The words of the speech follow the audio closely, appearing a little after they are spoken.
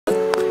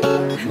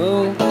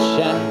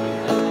moonshine.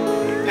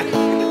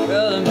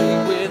 Color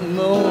me with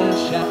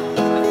moonshine,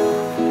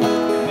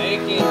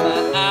 making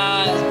my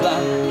eyes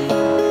blind,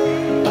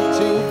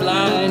 too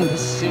blind to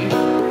see.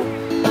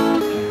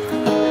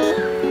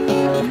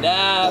 And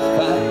I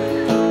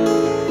find,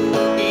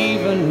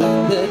 even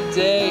in the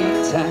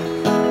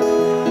daytime,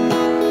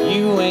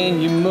 you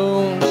and your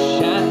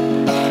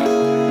moonshine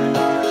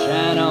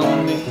shine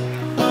on me.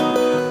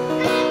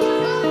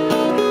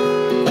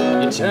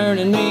 You're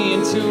turning me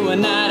into a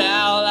night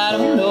owl, I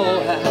don't know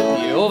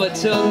how. You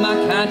overtook my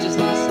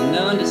consciousness and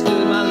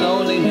understood my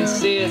loneliness.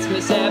 See, it's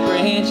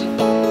misapprehension,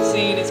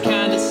 seen its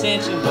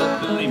condescension,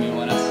 but believe me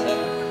when I say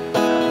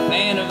I'm a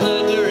fan of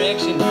the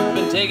direction you've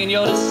been taking.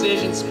 Your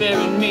decision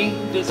sparing me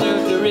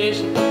deserve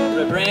derision.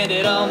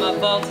 Rebranded all my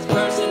faults as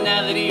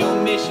personality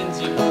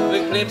omissions. You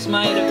eclipse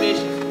my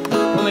inhibition,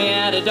 pull me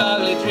out of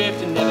dogly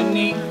drift and never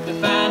need to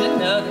find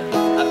another.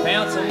 I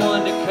found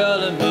someone to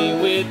color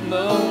me with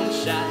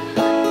moonshine.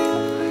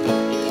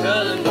 You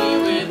color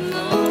me with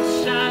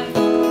moonshine,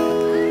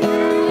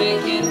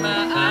 making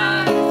my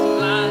eyes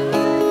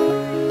blind,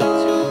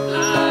 too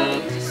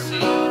blind to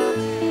see.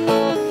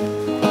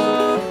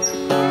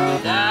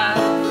 And I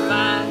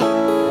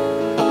find,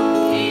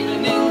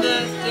 even in the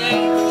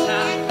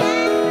daytime,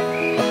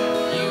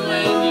 you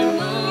and your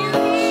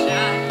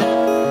moonshine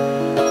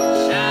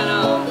shine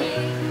on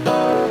me.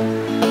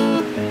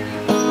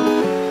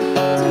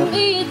 To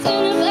me it's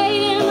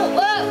innovating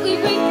what we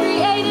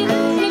recreated.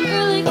 An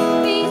acrylic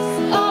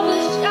piece, all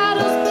the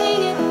shadows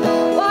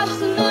painted. Watch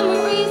the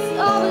memories,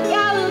 all the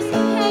gallows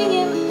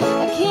hanging.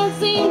 I can't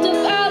seem to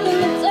fathom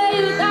the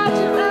day without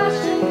your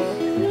passion.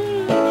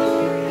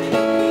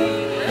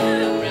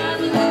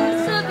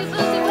 Sucky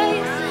pussy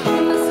waits,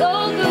 and my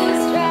soul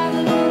goes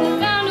traveling. I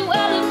found a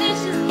well of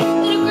dishes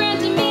that have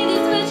granted me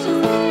these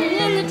wishes. And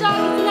in the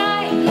darkest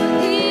night, you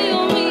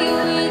heal me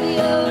with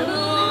your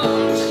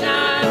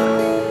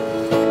Moonshine,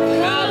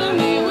 color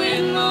me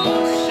with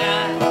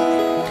moonshine,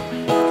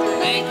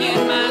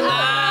 making my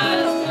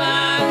eyes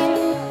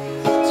blind,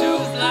 too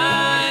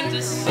blind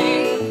to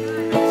see.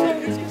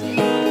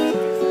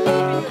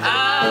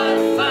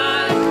 I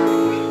find,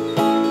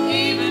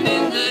 even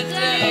in the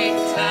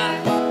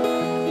daytime,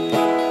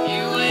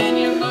 you and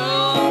your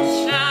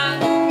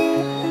moonshine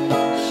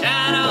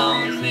shine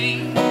on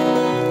me.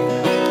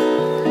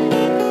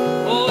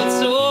 Oh,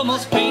 it's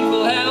almost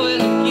painful how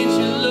elegant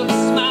you look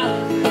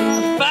smiling.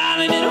 I'm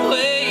filing it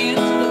away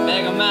into the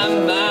back of my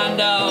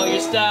mind. All your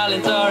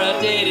stylings are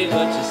outdated,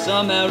 but you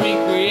somehow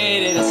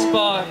recreated a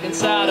spark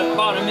inside a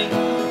part of me.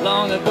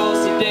 Long ago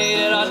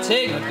sedated, I'll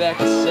take me back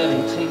to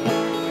 17,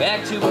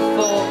 back to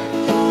before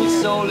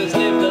your soul has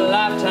lived a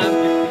lifetime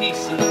through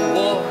peace and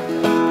war.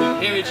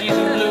 Through heritage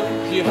and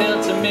Luke, you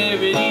held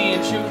temerity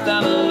and truth.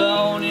 I'm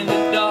alone in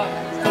the dark,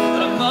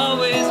 but I'm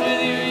always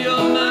with you.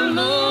 You're my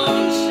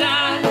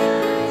moonshine.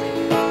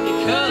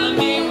 You color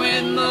me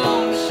with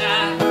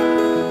moonshine,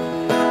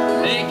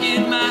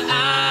 making my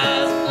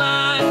eyes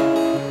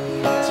blind,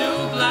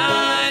 too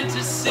blind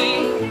to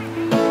see.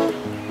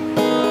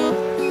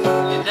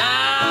 And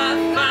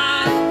I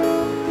find,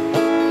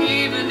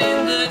 even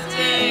in the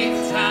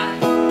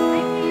daytime,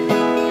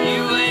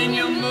 you and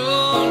your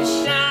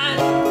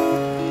moonshine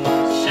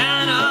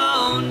shine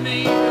on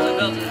me. I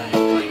felt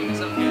it. It's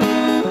so good.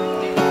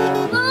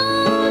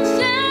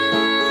 moonshine.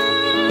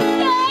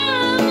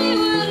 Color me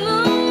with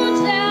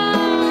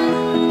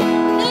moonshine,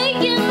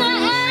 making my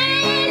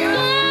eyes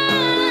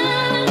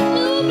blind,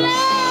 too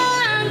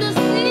blind to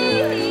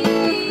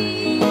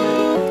see.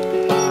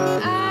 I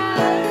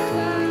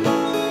find,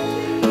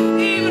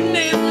 Even in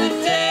the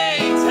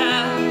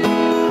daytime,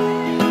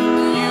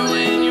 you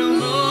and your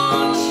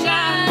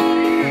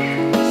moonshine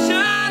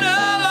shine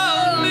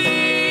on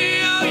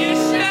me. Oh, you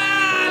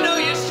shine, oh,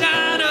 you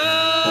shine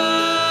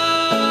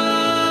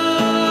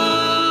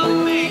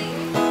on me.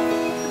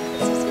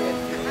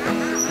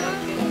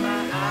 Making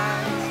my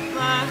eyes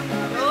blind,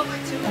 oh,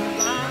 too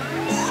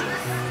blind to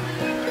see.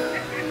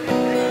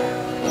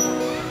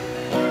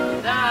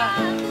 And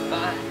I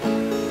find,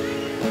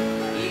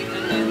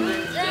 even in the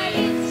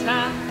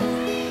daytime,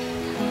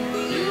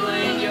 you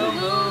and your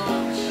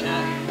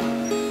moonshine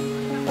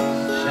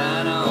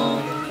shine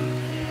on me.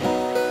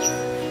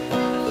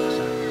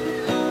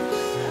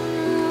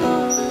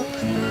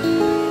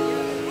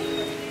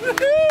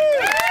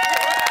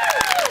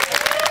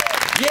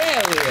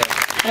 Yeah, Leah.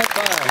 High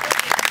five.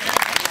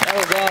 That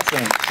was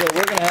awesome. So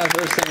we're gonna have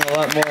her sing a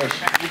lot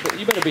more.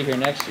 You better be here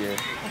next year.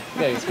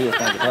 You gotta get a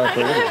fun guitar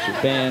player. We'll get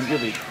your band.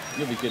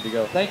 You'll be good to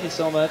go. Thank you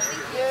so much.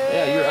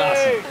 Yeah, you're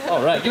awesome.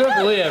 All right, give it up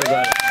for Leah,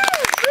 everybody.